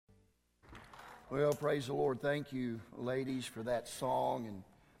Well, praise the Lord. Thank you, ladies, for that song. And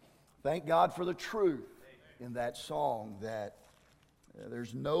thank God for the truth in that song that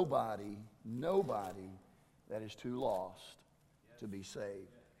there's nobody that is too lost to be saved.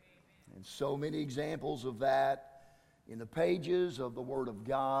 And so many examples of that in the pages of the Word of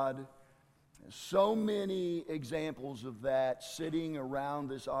God. So many examples of that sitting around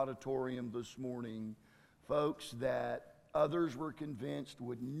this auditorium this morning. Folks that others were convinced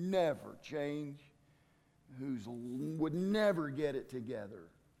would never change, would never get it together,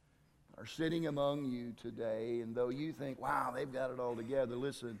 are sitting among you today. And though you think, wow, they've got it all together,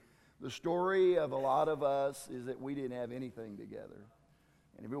 listen, the story of a lot of us is that we didn't have anything together.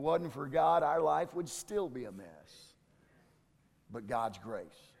 And if it wasn't for God, our life would still be a mess. But God's grace.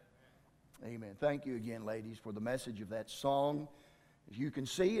 Amen. Thank you again, ladies, for the message of that song. As you can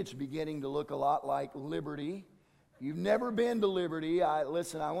see, it's beginning to look a lot like Liberty. If you've never been to Liberty, I want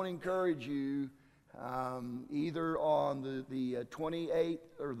to encourage you either on the 28th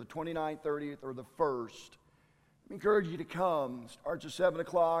or the 29th, 30th, or the 1st. I encourage you to come. It starts at 7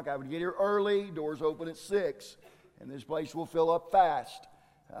 o'clock. I would get here early. Doors open at 6. And this place will fill up fast.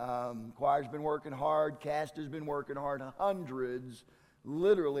 Choir's been working hard. Cast has been working hard.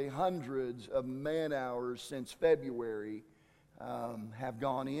 Literally hundreds of man hours since February have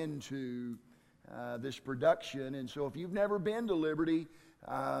gone into this production. And so if you've never been to Liberty,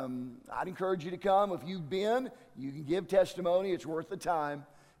 I'd encourage you to come. If you've been, you can give testimony. It's worth the time.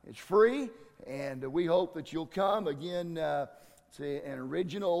 It's free, and we hope that you'll come. Again, it's an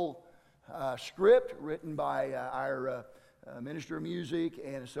original script written by our minister of music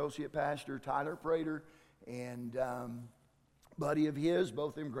and associate pastor Tyler Prater, and buddy of his.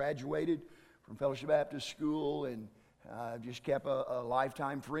 Both of them graduated from Fellowship Baptist School and just kept a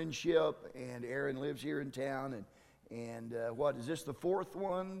lifetime friendship. And Aaron lives here in town. And what is this, the fourth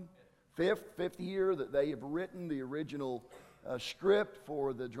one? Fifth year that they have written the original script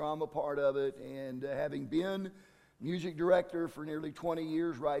for the drama part of it. And having been music director for nearly 20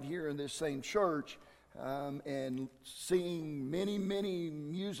 years right here in this same church, and seeing many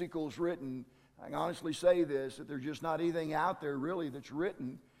musicals written, I can honestly say this, that there's just not anything out there really that's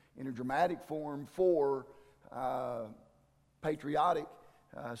written in a dramatic form for patriotic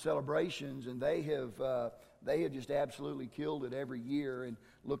celebrations, and they have just absolutely killed it every year, and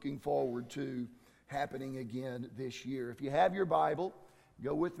looking forward to happening again this year. If you have your Bible,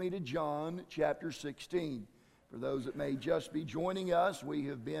 go with me to John chapter 16. For those that may just be joining us, we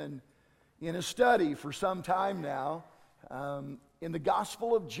have been in a study for some time now in the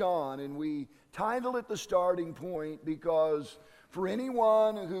Gospel of John, and we title it The Starting Point because for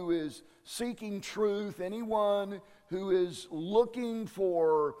anyone who is seeking truth, anyone who is looking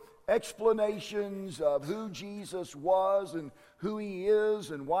for explanations of who Jesus was and who he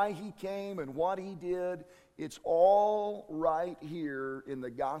is and why he came and what he did, it's all right here in the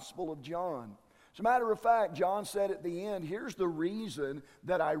Gospel of John. As a matter of fact, John said at the end, here's the reason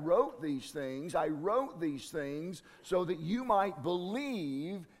that I wrote these things. I wrote these things so that you might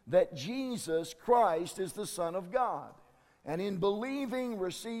believe that Jesus Christ is the Son of God. And in believing,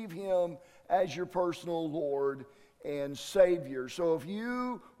 receive him as your personal Lord and Savior. So if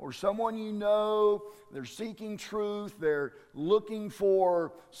you or someone you know, they're seeking truth, they're looking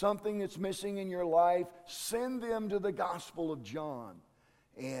for something that's missing in your life, send them to the Gospel of John.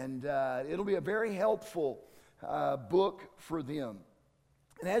 And it'll be a very helpful book for them.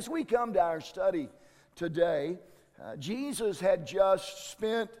 And as we come to our study today, Jesus had just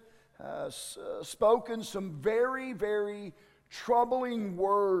spoken some very troubling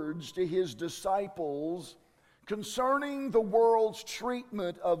words to his disciples concerning the world's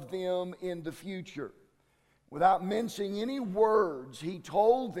treatment of them in the future. Without mincing any words, he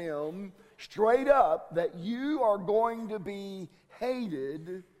told them straight up that you are going to be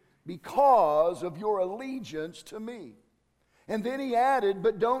hated because of your allegiance to me. And then he added,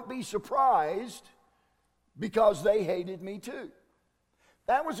 but don't be surprised because they hated me too.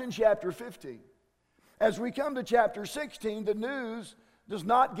 That was in chapter 15. As we come to chapter 16, the news does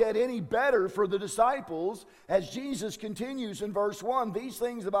not get any better for the disciples as Jesus continues in verse 1. These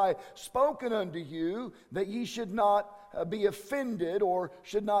things have I spoken unto you, that ye should not be offended or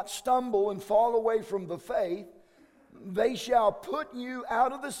should not stumble and fall away from the faith. They shall put you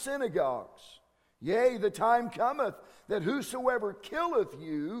out of the synagogues. Yea, the time cometh that whosoever killeth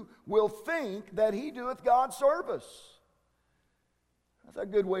you will think that he doeth God service. That's a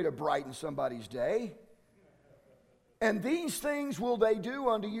good way to brighten somebody's day. And these things will they do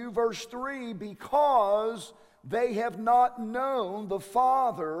unto you, verse 3, because they have not known the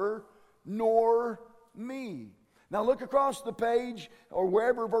Father nor me. Now look across the page or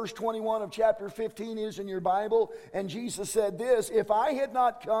wherever verse 21 of chapter 15 is in your Bible, and Jesus said this, if I had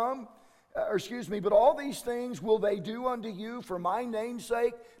not come, but all these things will they do unto you for my name's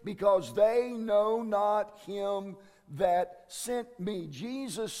sake, because they know not him that sent me.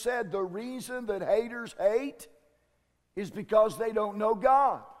 Jesus said the reason that haters hate is because they don't know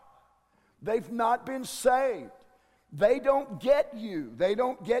God. They've not been saved. They don't get you. They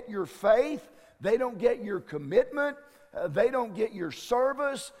don't get your faith. They don't get your commitment. They don't get your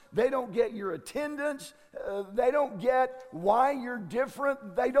service. They don't get your attendance. They don't get why you're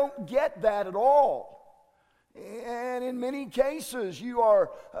different. They don't get that at all. And in many cases, you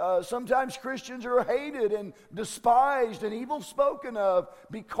are, sometimes Christians are hated and despised and evil spoken of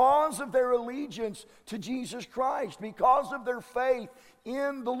because of their allegiance to Jesus Christ, because of their faith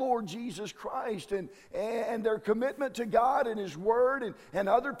in the Lord Jesus Christ and their commitment to God and His Word, and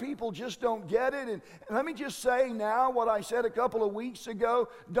other people just don't get it. And let me just say now what I said a couple of weeks ago,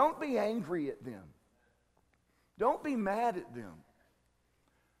 don't be angry at them. Don't be mad at them.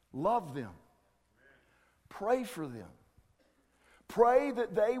 Love them. Pray for them. Pray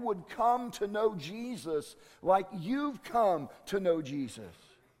that they would come to know Jesus like you've come to know Jesus.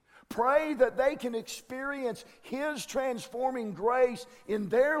 Pray that they can experience His transforming grace in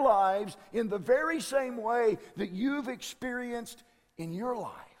their lives in the very same way that you've experienced in your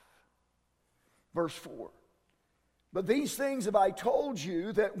life. Verse 4. But these things have I told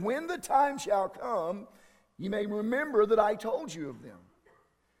you, that when the time shall come, you may remember that I told you of them.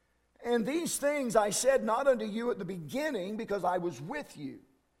 And these things I said not unto you at the beginning, because I was with you.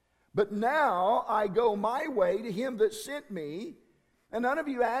 But now I go my way to him that sent me. And none of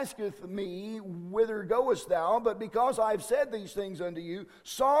you asketh me, whither goest thou? But because I have said these things unto you,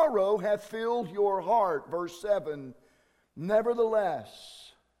 sorrow hath filled your heart. Verse 7.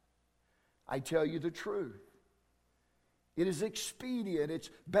 Nevertheless, I tell you the truth. It is expedient,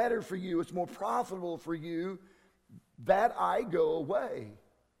 it's better for you, it's more profitable for you that I go away.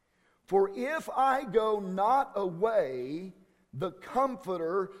 For if I go not away, the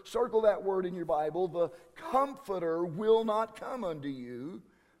Comforter, circle that word in your Bible, the Comforter will not come unto you.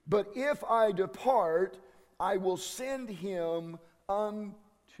 But if I depart, I will send him unto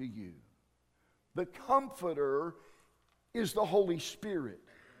you. The Comforter is the Holy Spirit.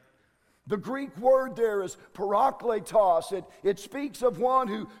 The Greek word there is parakletos. It speaks of one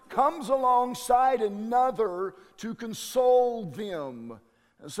who comes alongside another to console them.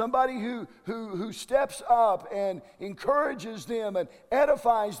 Somebody who steps up and encourages them and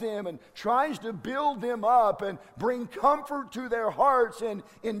edifies them and tries to build them up and bring comfort to their hearts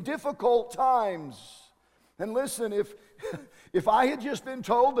in difficult times. And listen, if I had just been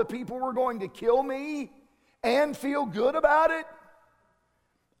told that people were going to kill me and feel good about it,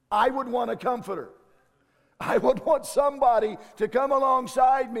 I would want a comforter. I would want somebody to come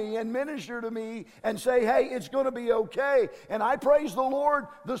alongside me and minister to me and say, hey, it's going to be okay. And I praise the Lord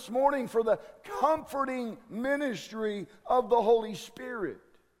this morning for the comforting ministry of the Holy Spirit.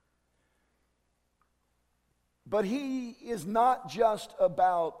 But He is not just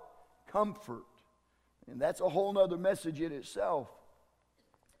about comfort. And that's a whole other message in itself.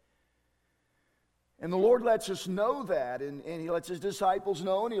 And the Lord lets us know that, and He lets His disciples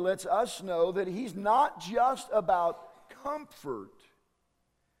know, and He lets us know that He's not just about comfort.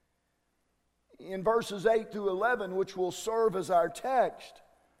 In verses 8 through 11, which will serve as our text,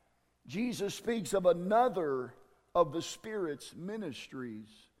 Jesus speaks of another of the Spirit's ministries.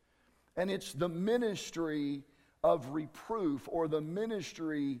 And it's the ministry of reproof, or the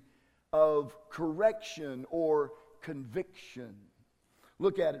ministry of correction or conviction.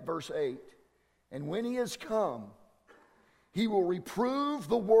 Look at it, verse 8. And when He has come, He will reprove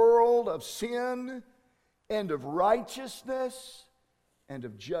the world of sin and of righteousness and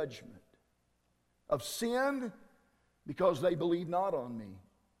of judgment. Of sin, because they believe not on me.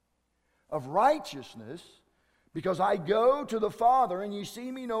 Of righteousness, because I go to the Father and you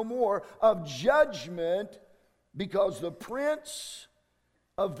see me no more. Of judgment, because the prince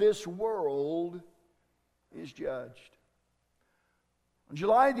of this world is judged. On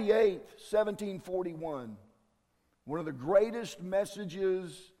July the 8th, 1741, one of the greatest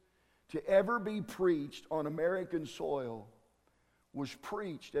messages to ever be preached on American soil was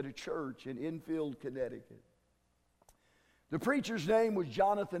preached at a church in Enfield, Connecticut. The preacher's name was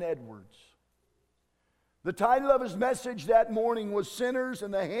Jonathan Edwards. The title of his message that morning was Sinners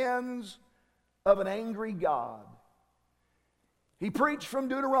in the Hands of an Angry God. He preached from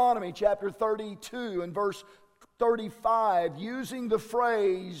Deuteronomy chapter 32 and verse 35, using the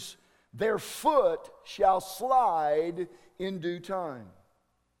phrase, their foot shall slide in due time.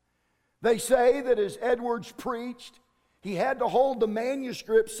 They say that as Edwards preached, he had to hold the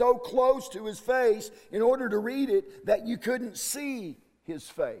manuscript so close to his face in order to read it that you couldn't see his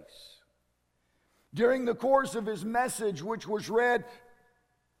face. During the course of his message, which was read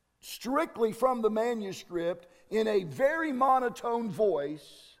strictly from the manuscript in a very monotone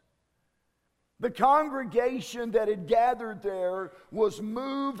voice, the congregation that had gathered there was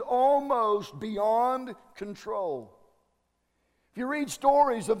moved almost beyond control. If you read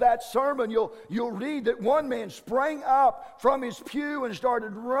stories of that sermon, you'll read that one man sprang up from his pew and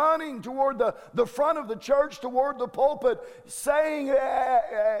started running toward the front of the church, toward the pulpit, saying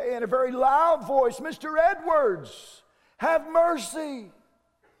in a very loud voice, "Mr. Edwards, have mercy."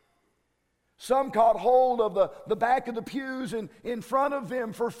 Some caught hold of the back of the pews in front of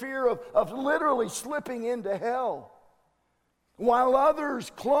them for fear of literally slipping into hell, while others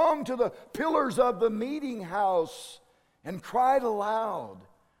clung to the pillars of the meeting house and cried aloud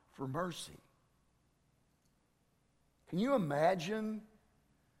for mercy. Can you imagine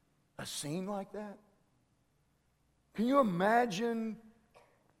a scene like that? Can you imagine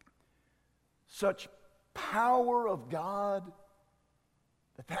such power of God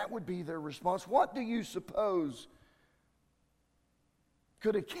that would be their response? What do you suppose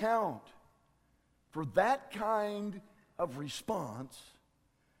could account for that kind of response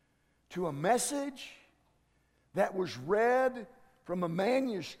to a message that was read from a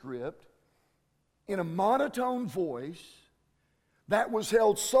manuscript in a monotone voice that was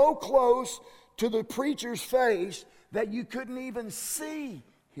held so close to the preacher's face that you couldn't even see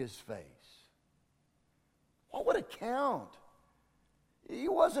his face? What would account? He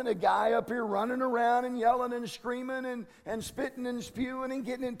wasn't a guy up here running around and yelling and screaming and spitting and spewing and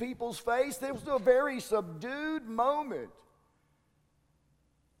getting in people's face. It was a very subdued moment.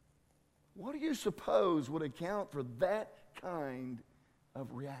 What do you suppose would account for that kind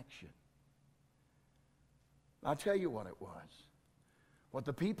of reaction? I'll tell you what it was. What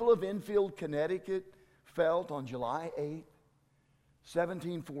the people of Enfield, Connecticut felt on July 8,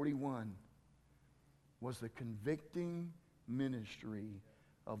 1741 was the convicting ministry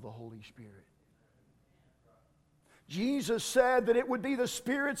of the Holy Spirit. Jesus said that it would be the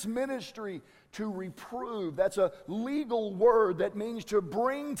Spirit's ministry to reprove. That's a legal word that means to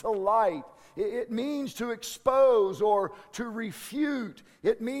bring to light. It means to expose or to refute.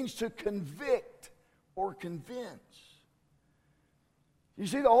 It means to convict or convince. You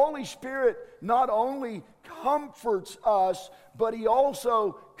see, the Holy Spirit not only comforts us, but He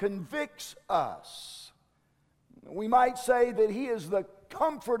also convicts us. We might say that He is the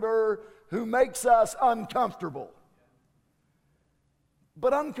comforter who makes us uncomfortable.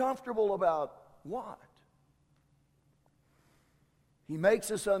 But uncomfortable about what? He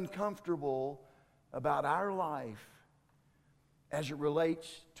makes us uncomfortable about our life as it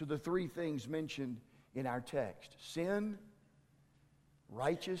relates to the three things mentioned in our text: sin,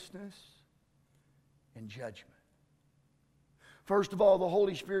 righteousness, and judgment. First of all, the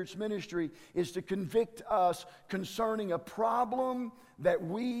Holy Spirit's ministry is to convict us concerning a problem that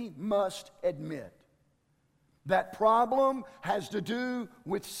we must admit. That problem has to do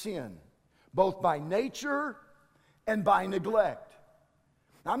with sin, both by nature and by neglect.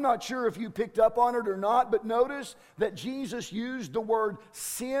 I'm not sure if you picked up on it or not, but notice that Jesus used the word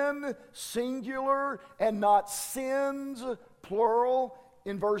sin, singular, and not sins, plural,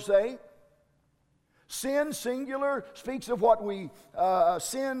 in verse 8. Sin, singular, speaks of what we,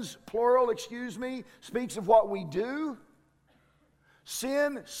 sins, plural, speaks of what we do.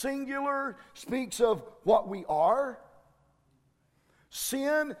 Sin, singular, speaks of what we are.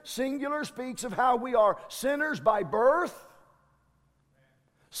 Sin, singular, speaks of how we are sinners by birth.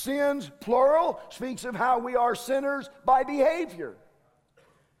 Sins, plural, speaks of how we are sinners by behavior.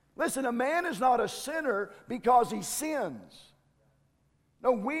 Listen, a man is not a sinner because he sins.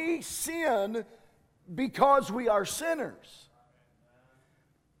 No, we sin because we are sinners.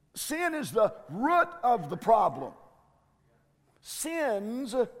 Sin is the root of the problem.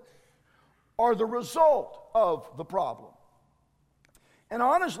 Sins are the result of the problem. And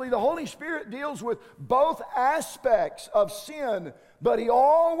honestly, the Holy Spirit deals with both aspects of sin, but He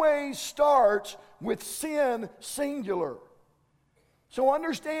always starts with sin, singular. So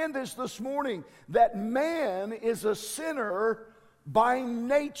understand this morning, that man is a sinner by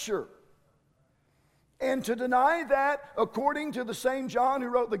nature. And to deny that, according to the same John who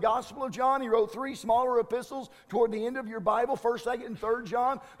wrote the Gospel of John, he wrote 3 smaller epistles toward the end of your Bible, 1st, 2nd, and 3rd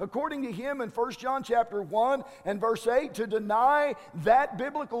John. According to him in 1 John chapter 1 and verse 8, to deny that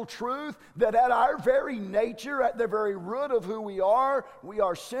biblical truth that at our very nature, at the very root of who we are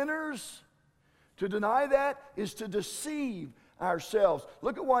sinners. To deny that is to deceive ourselves.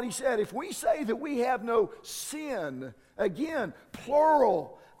 Look at what he said. If we say that we have no sin, again,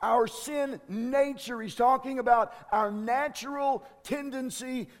 plural, our sin nature. He's talking about our natural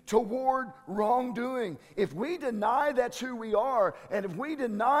tendency toward wrongdoing. If we deny that's who we are, and if we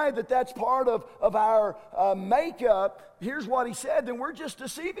deny that that's part of our makeup, here's what he said, then we're just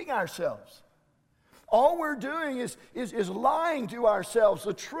deceiving ourselves. All we're doing is lying to ourselves.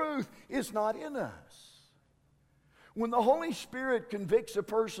 The truth is not in us. When the Holy Spirit convicts a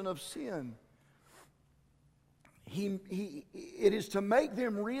person of sin, it is to make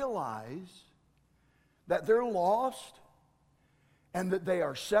them realize that they're lost and that they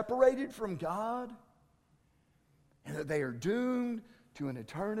are separated from God and that they are doomed to an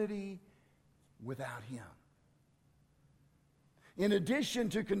eternity without Him. In addition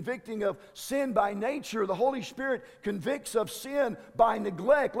to convicting of sin by nature, the Holy Spirit convicts of sin by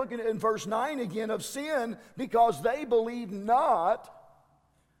neglect. Look at it in verse 9 again, of sin because they believe not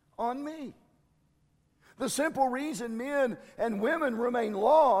on me. The simple reason men and women remain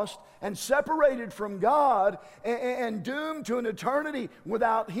lost and separated from God and doomed to an eternity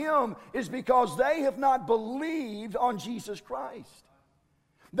without Him is because they have not believed on Jesus Christ.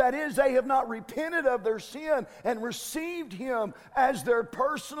 That is, they have not repented of their sin and received Him as their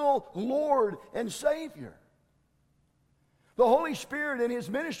personal Lord and Savior. The Holy Spirit in His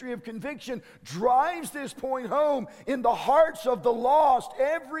ministry of conviction drives this point home in the hearts of the lost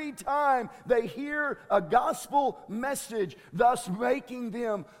every time they hear a gospel message, thus making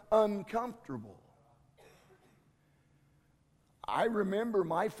them uncomfortable. I remember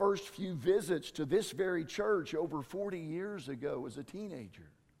my first few visits to this very church over 40 years ago as a teenager.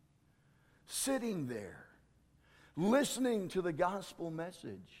 Sitting there, listening to the gospel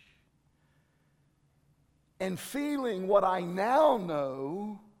message, and feeling what I now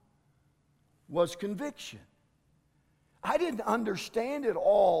know was conviction. I didn't understand it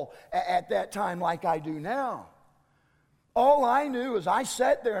all at that time like I do now. All I knew as I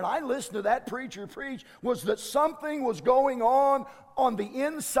sat there and I listened to that preacher preach was that something was going on the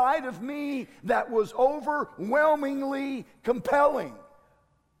inside of me that was overwhelmingly compelling.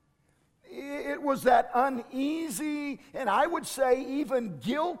 It was that uneasy and I would say even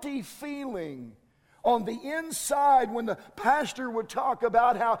guilty feeling on the inside when the pastor would talk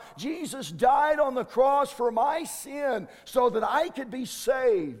about how Jesus died on the cross for my sin so that I could be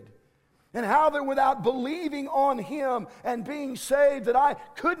saved. And how that without believing on Him and being saved that I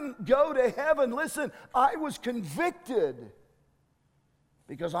couldn't go to heaven. Listen, I was convicted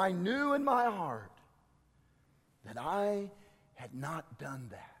because I knew in my heart that I had not done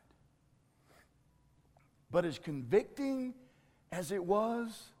that. But as convicting as it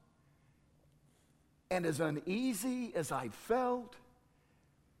was, and as uneasy as I felt,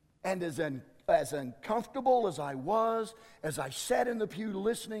 and as uncomfortable as I was, as I sat in the pew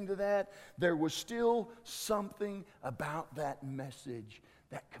listening to that, there was still something about that message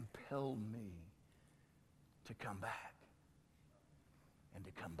that compelled me to come back, and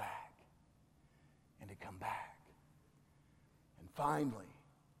to come back, and to come back. And finally,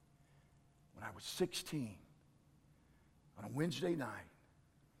 when I was 16, on a Wednesday night,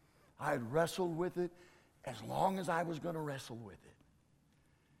 I had wrestled with it as long as I was going to wrestle with it.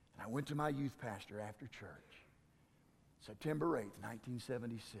 And I went to my youth pastor after church, September 8th,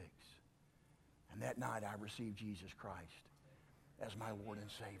 1976. And that night I received Jesus Christ as my Lord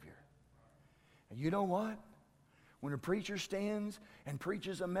and Savior. And you know what? When a preacher stands and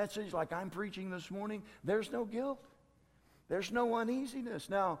preaches a message like I'm preaching this morning, there's no guilt. There's no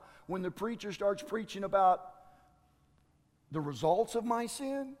uneasiness. Now, when the preacher starts preaching about the results of my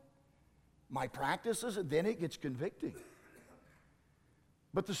sin, my practices, then it gets convicting.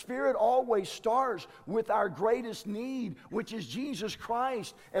 But the Spirit always starts with our greatest need, which is Jesus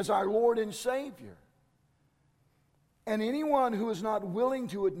Christ as our Lord and Savior. And anyone who is not willing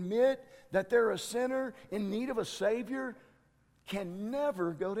to admit that they're a sinner in need of a Savior can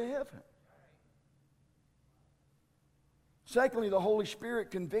never go to heaven. Secondly, the Holy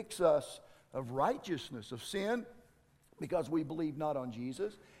Spirit convicts us of righteousness, of sin, because we believe not on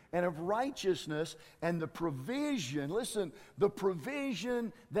Jesus, and of righteousness and the provision, listen, the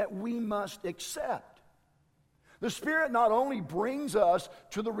provision that we must accept. The Spirit not only brings us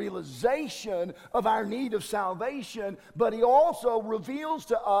to the realization of our need of salvation, but He also reveals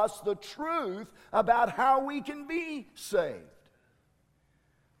to us the truth about how we can be saved.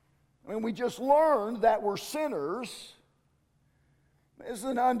 I mean, we just learned that we're sinners. It's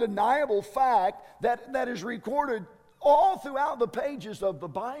an undeniable fact that is recorded all throughout the pages of the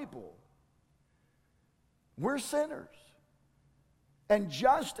Bible. We're sinners. And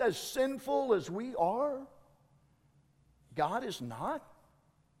just as sinful as we are, God is not.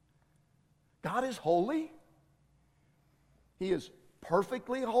 God is holy. He is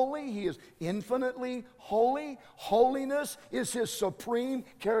perfectly holy. He is infinitely holy. Holiness is His supreme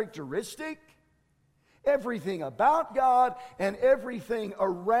characteristic. Everything about God and everything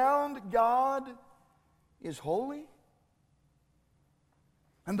around God is holy.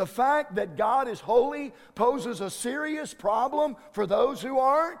 And the fact that God is holy poses a serious problem for those who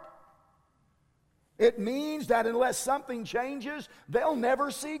aren't. It means that unless something changes, they'll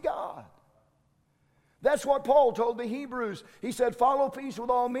never see God. That's what Paul told the Hebrews. He said, follow peace with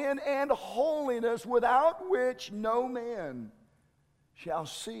all men and holiness, without which no man shall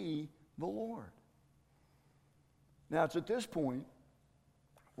see the Lord. Now, it's at this point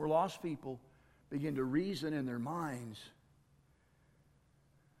where lost people begin to reason in their minds,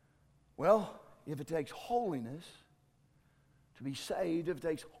 well, if it takes holiness to be saved, if it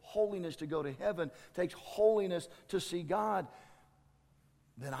takes holiness to go to heaven, if it takes holiness to see God,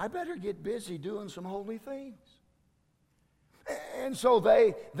 then I better get busy doing some holy things. And so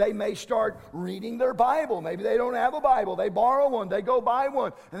they may start reading their Bible. Maybe they don't have a Bible. They borrow one. They go buy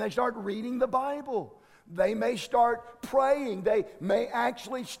one. And they start reading the Bible. They may start praying. They may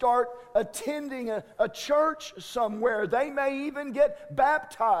actually start attending a church somewhere. They may even get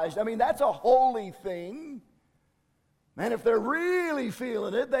baptized. I mean, that's a holy thing. And if they're really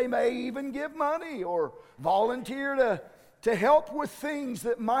feeling it, they may even give money or volunteer to help with things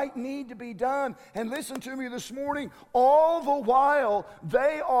that might need to be done. And listen to me this morning, all the while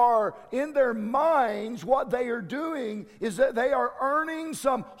they are in their minds, what they are doing is that they are earning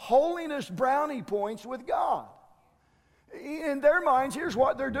some holiness brownie points with God. In their minds, here's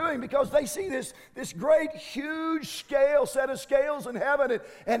what they're doing, because they see this great, huge set of scales in heaven,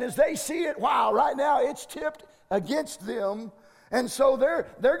 and as they see it, wow, right now it's tipped against them. And so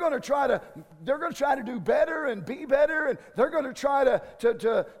they're going to try to do better and be better, and they're going to try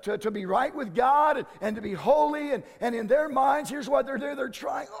to be right with God and to be holy. And in their minds, here's what they're doing: they're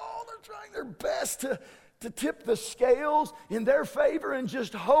trying their best to tip the scales in their favor, and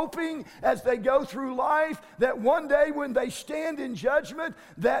just hoping as they go through life that one day when they stand in judgment,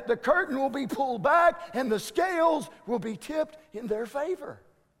 that the curtain will be pulled back and the scales will be tipped in their favor.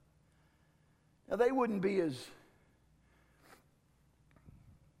 Now, they wouldn't be as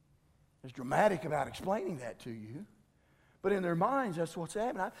dramatic about explaining that to you, but in their minds, that's what's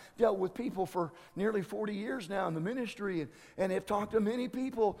happening. I've dealt with people for nearly 40 years now in the ministry, and have talked to many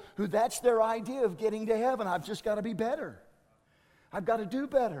people who that's their idea of getting to heaven. I've just got to be better. I've got to do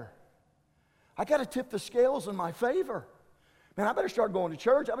better. I got to tip the scales in my favor. Man, I better start going to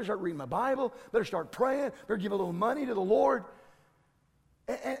church. I better start reading my Bible. Better start praying. Better give a little money to the Lord.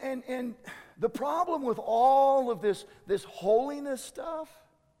 And the problem with all of this holiness stuff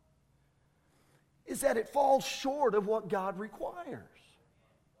is that it falls short of what God requires.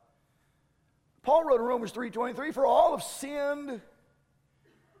 Paul wrote in Romans 3:23, for all have sinned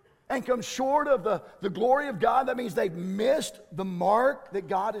and come short of the glory of God. That means they've missed the mark that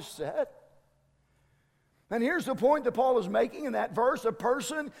God has set. And here's the point that Paul is making in that verse. A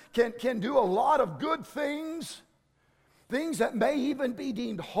person can do a lot of good things, things that may even be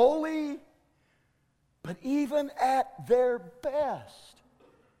deemed holy, but even at their best,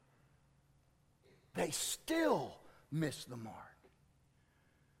 they still miss the mark.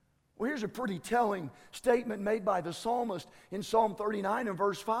 Well, here's a pretty telling statement made by the psalmist in Psalm 39 and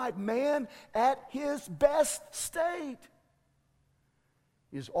verse 5. Man at his best state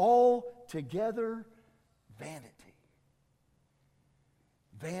is altogether vanity.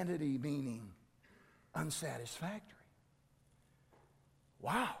 Vanity meaning unsatisfactory.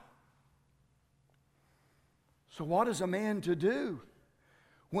 Wow. So what is a man to do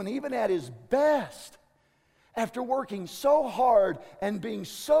when even at his best, after working so hard and being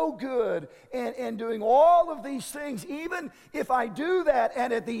so good and doing all of these things, even if I do that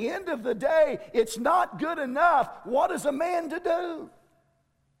and at the end of the day it's not good enough, what is a man to do?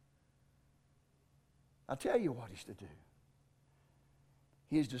 I'll tell you what he's to do.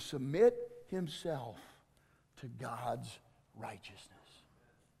 He is to submit himself to God's righteousness.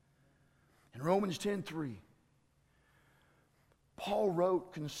 In Romans 10:3, Paul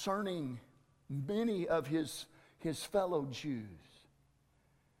wrote concerning many of his fellow Jews.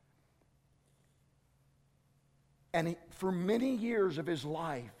 And for many years of his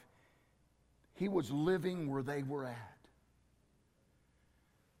life, he was living where they were at.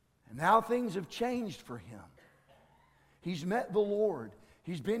 And now things have changed for him. He's met the Lord.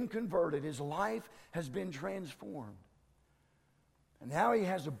 He's been converted. His life has been transformed. And now he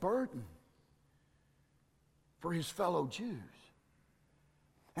has a burden for his fellow Jews.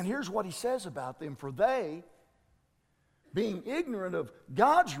 And here's what he says about them. For they being ignorant of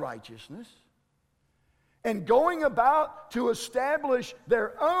God's righteousness and going about to establish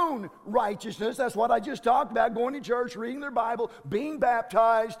their own righteousness. That's what I just talked about, going to church, reading their Bible, being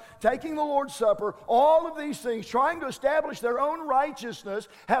baptized, taking the Lord's Supper, all of these things, trying to establish their own righteousness,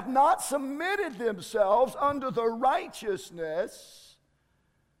 have not submitted themselves unto the righteousness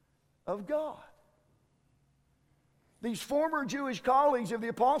of God. These former Jewish colleagues of the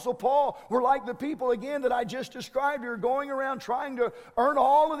Apostle Paul were like the people, again, that I just described, who are going around trying to earn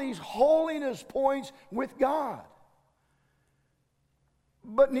all of these holiness points with God.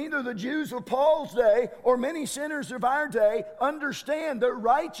 But neither the Jews of Paul's day or many sinners of our day understand that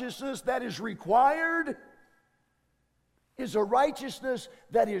righteousness that is required is a righteousness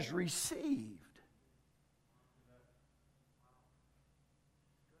that is received.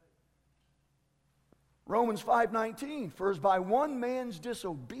 Romans 5:19, for as by one man's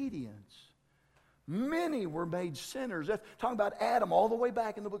disobedience, many were made sinners. That's talking about Adam all the way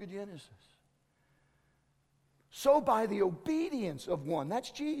back in the book of Genesis. So by the obedience of one,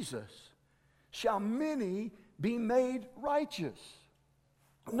 that's Jesus, shall many be made righteous.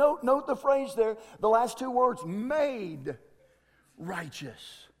 Note the phrase there, the last two words, made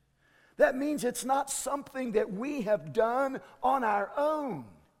righteous. That means it's not something that we have done on our own.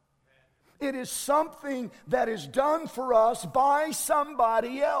 It is something that is done for us by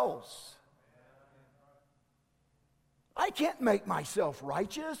somebody else. I can't make myself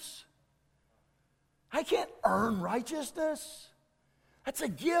righteous. I can't earn righteousness. That's a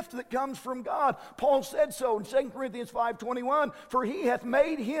gift that comes from God. Paul said so in 2 Corinthians 5:21, for he hath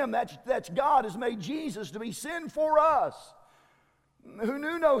made him, that's God, has made Jesus to be sin for us, who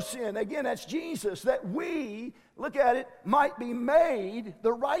knew no sin. Again, that's Jesus, that we, look at it, might be made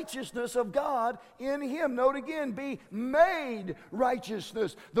the righteousness of God in him. Note again, be made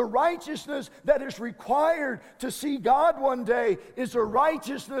righteousness. The righteousness that is required to see God one day is a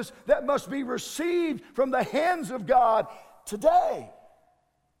righteousness that must be received from the hands of God today.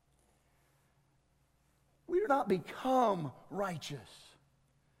 We do not become righteous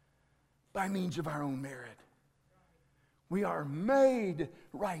by means of our own merit. We are made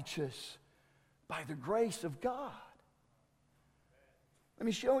righteous by the grace of God. Let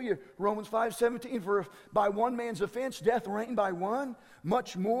me show you Romans 5:17. For if by one man's offense death reigned by one,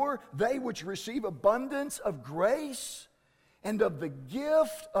 much more they which receive abundance of grace and of the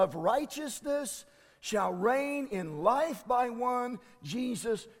gift of righteousness shall reign in life by one,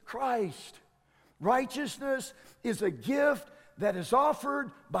 Jesus Christ. Righteousness is a gift that is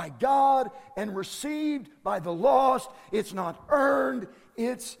offered by God and received by the lost. It's not earned,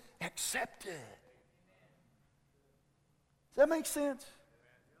 it's accepted. Does that make sense?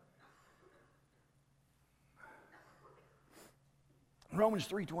 Romans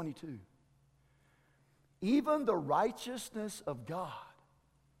 3:22. Even the righteousness of God,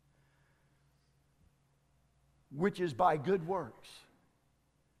 which is by good works.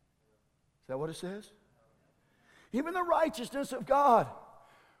 Is that what it says? Even the righteousness of God,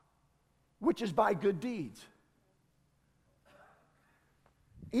 which is by good deeds.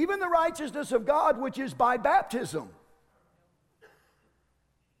 Even the righteousness of God, which is by baptism.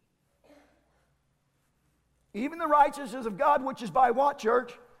 Even the righteousness of God, which is by what,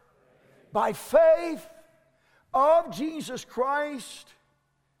 church? By faith of Jesus Christ.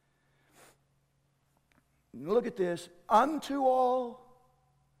 Look at this. Unto all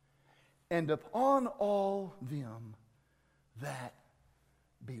and upon all them that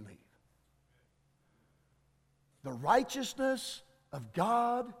believe. The righteousness of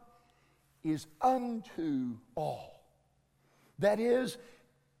God is unto all. That is,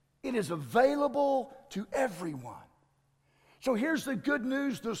 it is available to everyone. So here's the good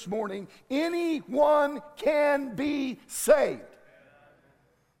news this morning. Anyone can be saved.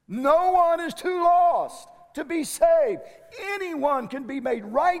 No one is too lost to be saved. Anyone can be made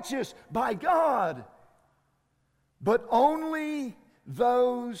righteous by God, but only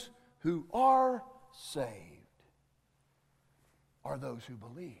those who are saved are those who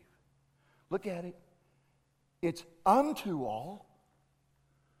believe. Look at it. It's unto all,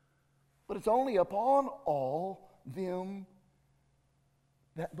 but it's only upon all them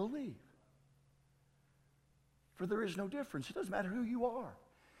that believe. For there is no difference. It doesn't matter who you are.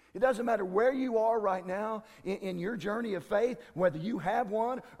 It doesn't matter where you are right now in your journey of faith, whether you have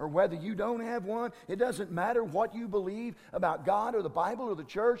one or whether you don't have one. It doesn't matter what you believe about God or the Bible or the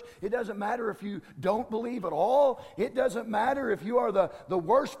church. It doesn't matter if you don't believe at all. It doesn't matter if you are the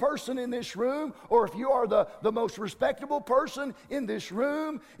worst person in this room or if you are the most respectable person in this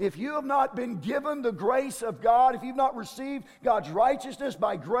room. If you have not been given the grace of God, if you've not received God's righteousness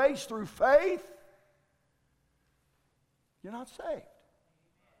by grace through faith, you're not saved.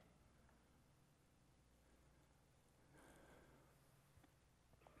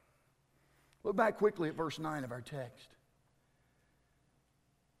 Look back quickly at verse 9 of our text.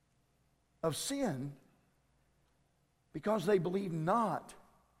 Of sin, because they believe not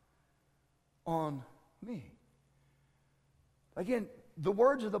on me. Again, the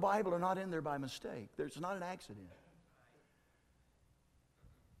words of the Bible are not in there by mistake. It's not an accident.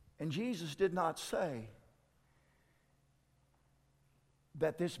 And Jesus did not say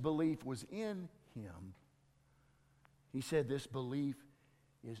that this belief was in him. He said this belief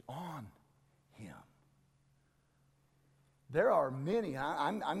is on him. There are many,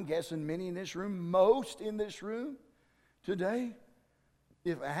 I'm guessing many in this room, most in this room today,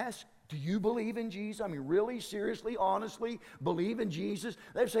 if asked, do you believe in Jesus? I mean, really, seriously, honestly, believe in Jesus?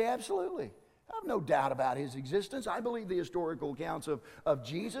 They'd say, absolutely. I have no doubt about his existence. I believe the historical accounts of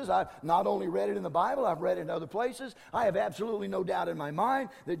Jesus. I've not only read it in the Bible, I've read it in other places. I have absolutely no doubt in my mind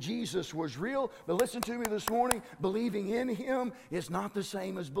that Jesus was real. But listen to me this morning, believing in him is not the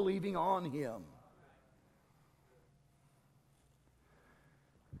same as believing on him.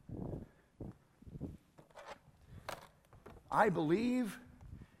 I believe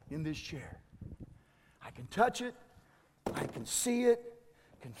in this chair. I can touch it. I can see it.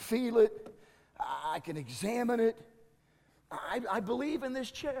 Can feel it. I can examine it. I believe in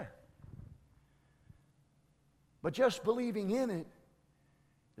this chair. But just believing in it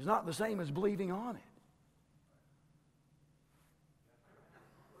is not the same as believing on it.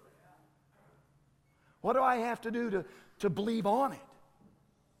 What do I have to do to believe on it?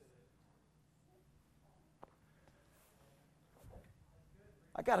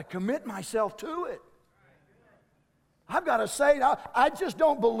 I got to commit myself to it. I've got to say, I just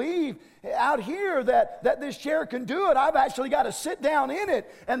don't believe out here that this chair can do it. I've actually got to sit down in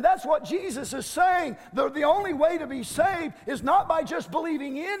it. And that's what Jesus is saying. The only way to be saved is not by just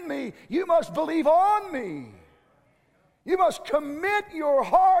believing in me. You must believe on me. You must commit your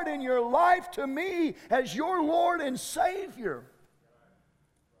heart and your life to me as your Lord and Savior.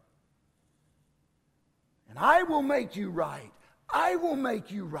 And I will make you right. I will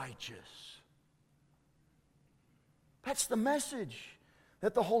make you righteous. That's the message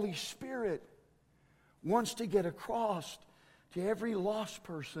that the Holy Spirit wants to get across to every lost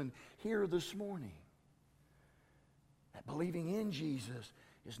person here this morning. That believing in Jesus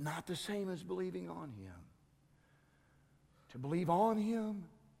is not the same as believing on him. To believe on him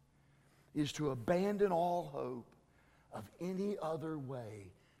is to abandon all hope of any other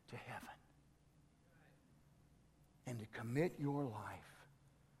way to heaven. And to commit your life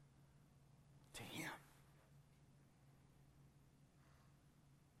to him.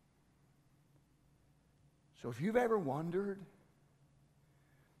 So if you've ever wondered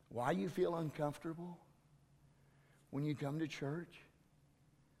why you feel uncomfortable when you come to church,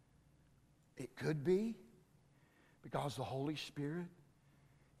 it could be because the Holy Spirit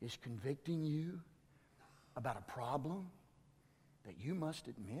is convicting you about a problem that you must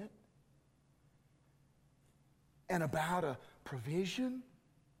admit, and about a provision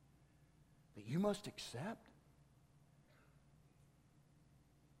that you must accept.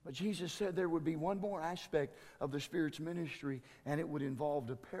 But Jesus said there would be one more aspect of the Spirit's ministry, and it would involve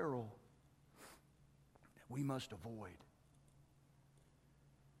the peril that we must avoid.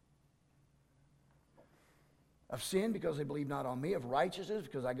 Of sin, because they believe not on me. Of righteousness,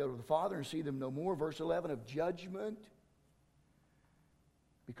 because I go to the Father and see them no more. Verse 11, of judgment,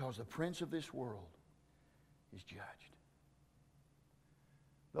 because the prince of this world is judged.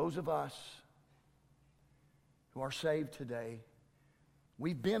 Those of us who are saved today,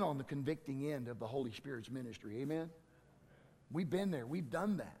 we've been on the convicting end of the Holy Spirit's ministry. Amen? We've been there. We've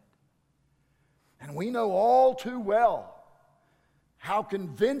done that. And we know all too well how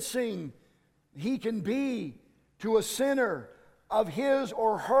convincing he can be to a sinner of his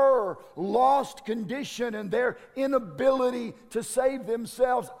or her lost condition and their inability to save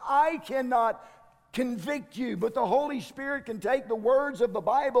themselves. I cannot convict you, but the Holy Spirit can take the words of the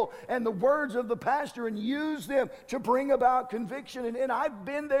Bible and the words of the pastor and use them to bring about conviction. And I've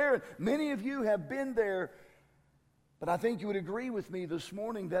been there, and many of you have been there. But I think you would agree with me this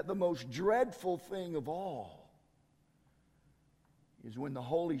morning that the most dreadful thing of all is when the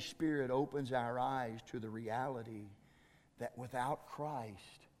Holy Spirit opens our eyes to the reality that without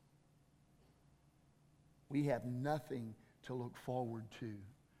Christ, we have nothing to look forward to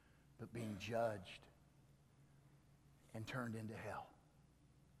but being judged and turned into hell.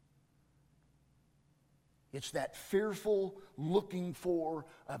 It's that fearful looking for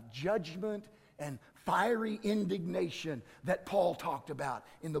of judgment and fiery indignation that Paul talked about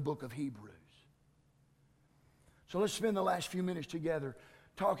in the book of Hebrews. So let's spend the last few minutes together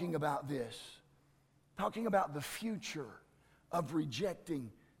talking about this, talking about the future of rejecting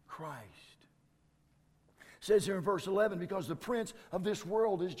Christ. It says here in verse 11, because the prince of this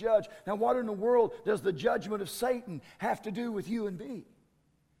world is judged. Now, what in the world does the judgment of Satan have to do with you and me?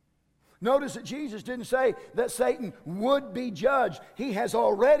 Notice that Jesus didn't say that Satan would be judged. He has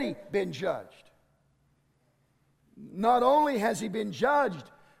already been judged. Not only has he been judged,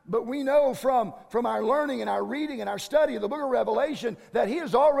 but we know from our learning and our reading and our study of the book of Revelation that he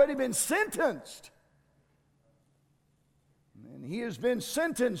has already been sentenced. And he has been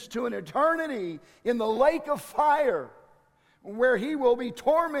sentenced to an eternity in the lake of fire, where he will be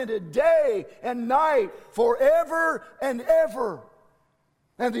tormented day and night forever and ever.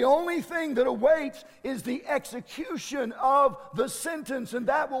 And the only thing that awaits is the execution of the sentence. And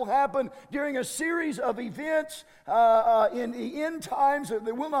that will happen during a series of events in the end times that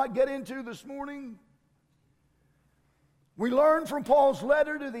we'll not get into this morning. We learn from Paul's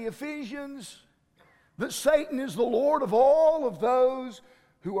letter to the Ephesians that Satan is the Lord of all of those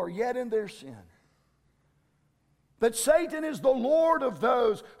who are yet in their sin. That Satan is the Lord of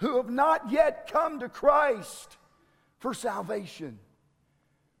those who have not yet come to Christ for salvation.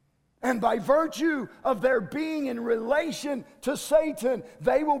 And by virtue of their being in relation to Satan,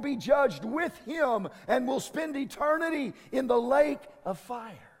 they will be judged with him and will spend eternity in the lake of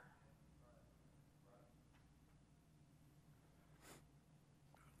fire.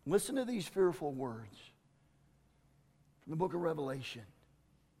 Listen to these fearful words from the book of Revelation.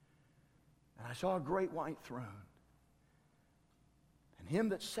 And I saw a great white throne, and him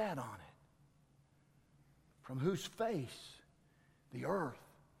that sat on it, from whose face the earth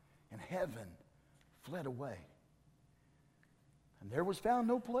and heaven fled away. And there was found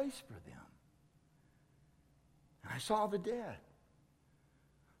no place for them. And I saw the dead,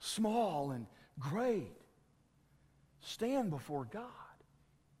 small and great, stand before God.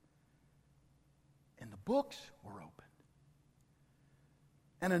 And the books were opened.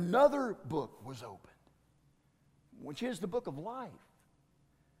 And another book was opened, which is the book of life.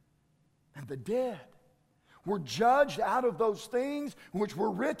 And the dead were judged out of those things which were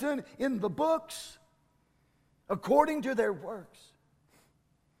written in the books according to their works.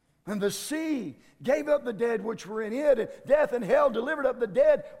 And the sea gave up the dead which were in it, and death and hell delivered up the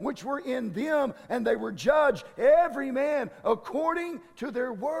dead which were in them, and they were judged, every man according to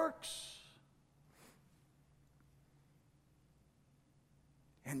their works.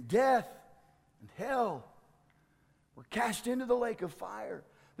 And death and hell were cast into the lake of fire.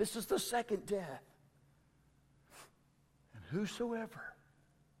 This is the second death. Whosoever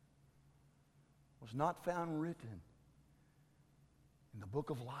was not found written in the book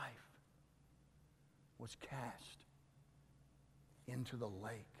of life was cast into the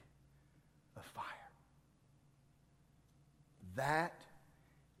lake of fire. That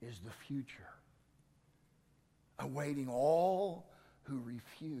is the future awaiting all who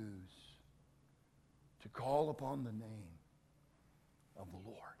refuse to call upon the name of the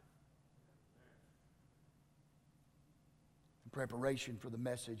Lord. Preparation for the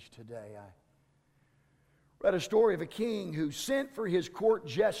message today, I read a story of a king who sent for his court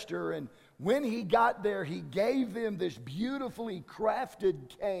jester, and when he got there, he gave them this beautifully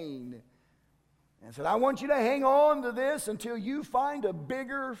crafted cane and said, I want you to hang on to this until you find a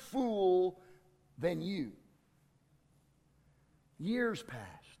bigger fool than you. Years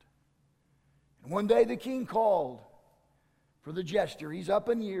passed, and one day the king called for the jester. He's up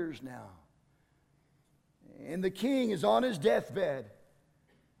in years now. And the king is on his deathbed.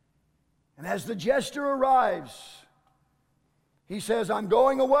 And as the jester arrives, he says, I'm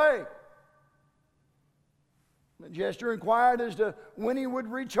going away. The jester inquired as to when he would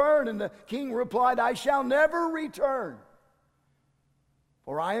return, and the king replied, I shall never return,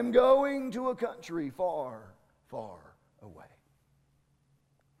 for I am going to a country far, far away.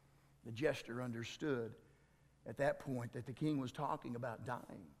 The jester understood at that point that the king was talking about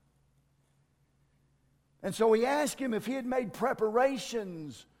dying. And so he asked him if he had made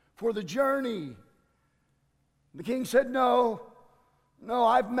preparations for the journey. The king said, No,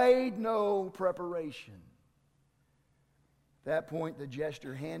 I've made no preparation. At that point, the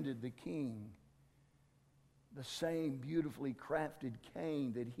jester handed the king the same beautifully crafted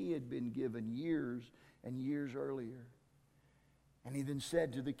cane that he had been given years and years earlier. And he then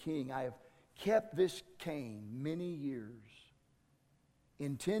said to the king, I have kept this cane many years,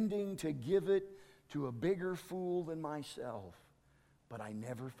 intending to give it to a bigger fool than myself, but I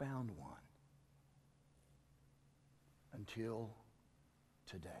never found one until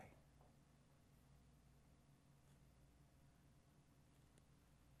today.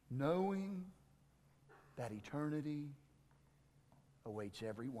 Knowing that eternity awaits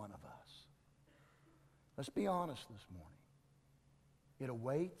every one of us. Let's be honest this morning. It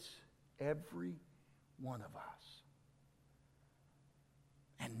awaits every one of us.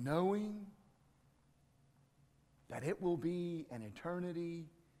 And knowing that it will be an eternity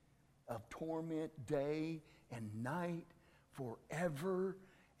of torment day and night forever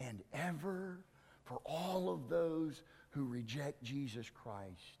and ever for all of those who reject Jesus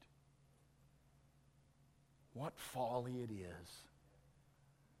Christ. What folly it is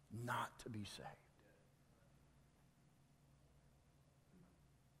not to be saved.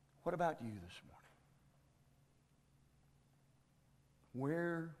 What about you this morning?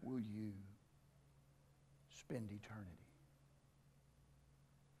 Where will you spend eternity?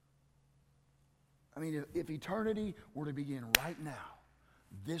 I mean, if eternity were to begin right now,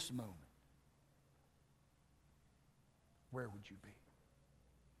 this moment, where would you be?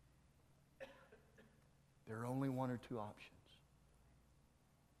 There are only one or two options.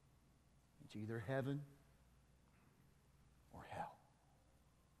 It's either heaven or hell.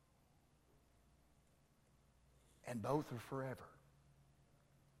 And both are forever.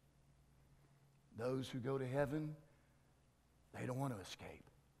 Those who go to heaven, they don't want to escape.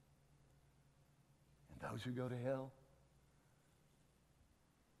 And those who go to hell,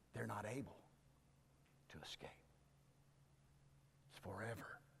 they're not able to escape. It's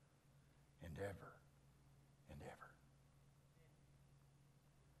forever and ever and ever.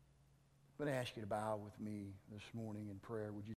 I'm going to ask you to bow with me this morning in prayer. Would you